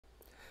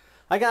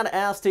I got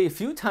asked a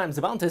few times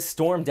about this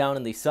storm down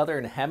in the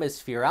southern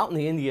hemisphere out in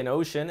the Indian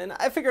Ocean, and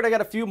I figured I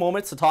got a few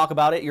moments to talk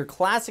about it. Your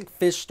classic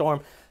fish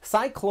storm,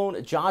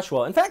 Cyclone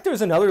Joshua. In fact,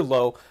 there's another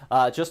low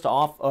just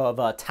off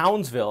of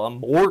Townsville I'm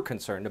more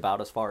concerned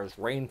about as far as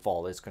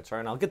rainfall is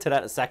concerned. I'll get to that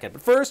in a second.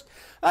 But first,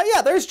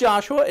 yeah, there's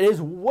Joshua. It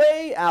is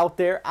way out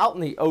there, out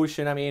in the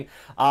ocean. I mean,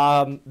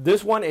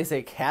 this one is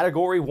a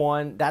Category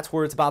 1. That's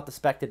where it's about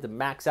expected to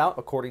max out,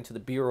 according to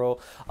the Bureau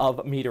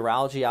of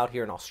Meteorology out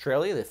here in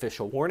Australia, the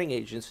official warning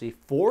agency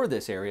for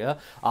this area.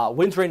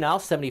 Winds right now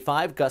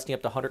 75, gusting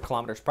up to 100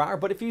 kilometers per hour.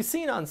 But if you've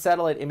seen on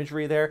satellite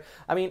imagery there,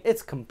 I mean,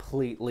 it's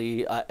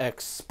completely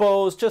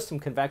exposed, just some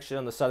convection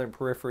on the southern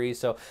periphery.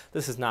 So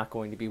this is not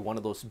going to be one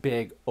of those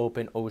big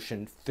open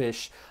ocean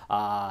fish,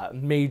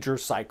 major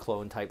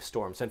cyclone type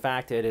storms. In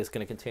fact, it is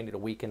going to continue to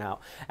weaken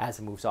out as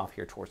it moves off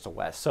here towards the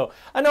west. So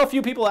I know a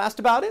few people asked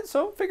about it,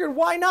 so figured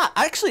why not?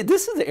 Actually,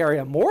 this is the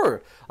area I'm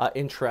more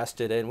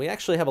interested in. We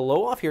actually have a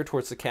low off here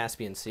towards the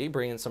Caspian Sea,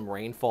 bringing some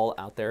rainfall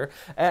out there.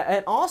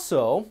 And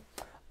also,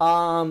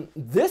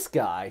 this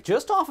guy,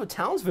 just off of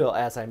Townsville,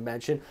 as I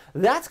mentioned,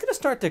 that's going to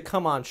start to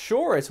come on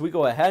shore as we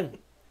go ahead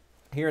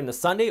here in the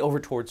Sunday over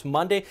towards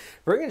Monday,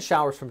 bringing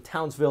showers from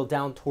Townsville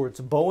down towards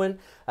Bowen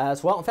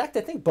as well. In fact,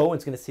 I think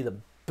Bowen's going to see the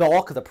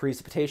bulk of the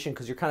precipitation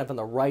because you're kind of on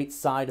the right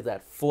side of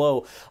that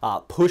flow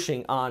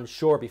pushing on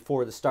shore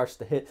before it starts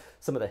to hit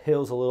some of the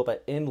hills a little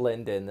bit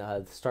inland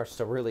and starts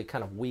to really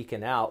kind of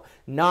weaken out.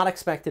 Not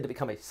expected to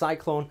become a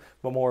cyclone,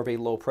 but more of a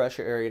low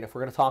pressure area. And if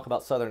we're going to talk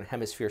about southern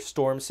hemisphere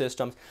storm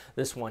systems,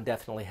 this one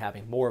definitely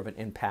having more of an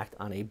impact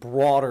on a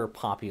broader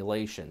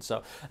population.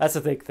 So that's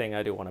a big thing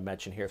I do want to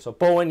mention here. So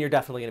Bowen, you're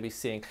definitely going to be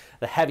seeing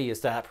the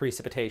heaviest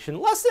precipitation,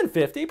 less than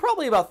 50,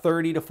 probably about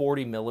 30 to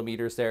 40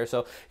 millimeters there.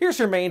 So here's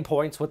your main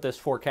points with this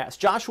forecast.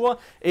 Joshua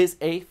is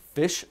a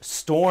fish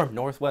storm.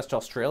 Northwest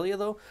Australia,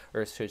 though,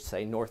 or I should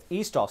say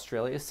northeast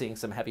Australia, seeing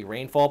some heavy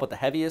rainfall, but the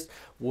heaviest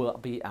will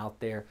be out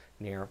there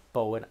near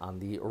Bowen on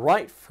the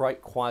right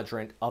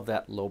quadrant of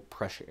that low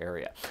pressure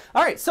area.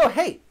 All right, so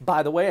hey,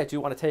 by the way, I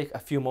do want to take a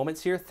few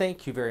moments here.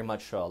 Thank you very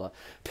much to all the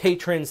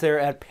patrons there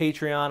at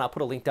Patreon. I'll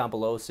put a link down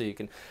below so you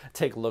can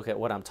take a look at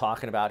what I'm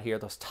talking about here.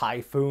 Those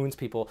typhoons,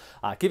 people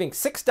giving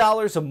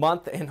 $6 a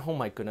month, and oh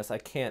my goodness, I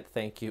can't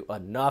thank you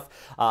enough.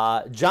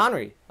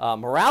 Johnry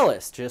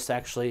Morales just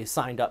actually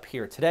signed up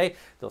here today.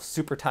 Those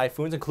super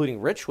typhoons, including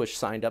Rich, which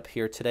signed up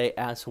here today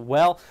as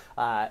well.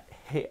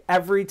 Hey,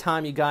 every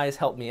time you guys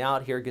help me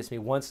out here, it gives me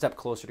one step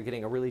closer to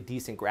getting a really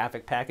decent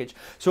graphic package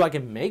so I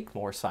can make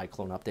more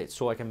cyclone updates,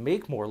 so I can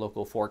make more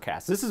local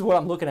forecasts. This is what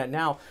I'm looking at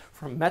now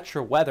from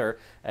Metro Weather,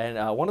 and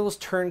one of those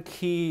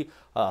turnkey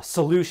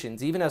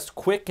solutions. Even as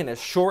quick and as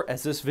short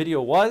as this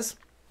video was,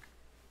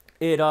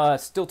 it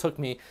still took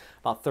me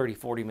about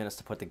 30-40 minutes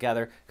to put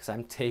together because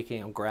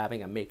I'm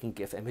grabbing, I'm making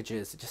GIF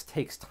images. It just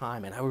takes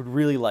time, and I would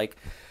really like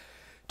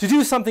to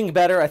do something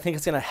better. I think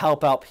it's going to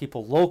help out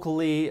people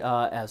locally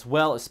as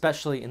well,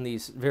 especially in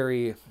these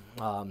very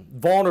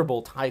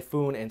vulnerable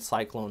typhoon and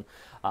cyclone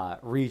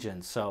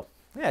regions. So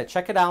yeah,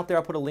 check it out there.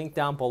 I'll put a link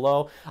down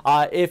below.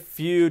 If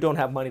you don't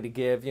have money to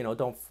give, you know,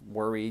 don't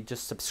worry.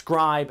 Just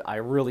subscribe. I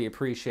really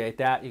appreciate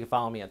that. You can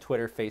follow me on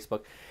Twitter,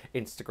 Facebook,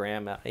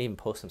 Instagram. I even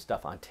post some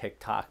stuff on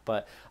TikTok.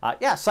 But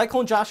yeah,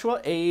 Cyclone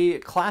Joshua, a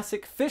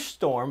classic fish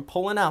storm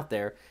pulling out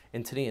there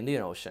into the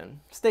Indian Ocean.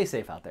 Stay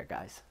safe out there,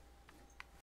 guys.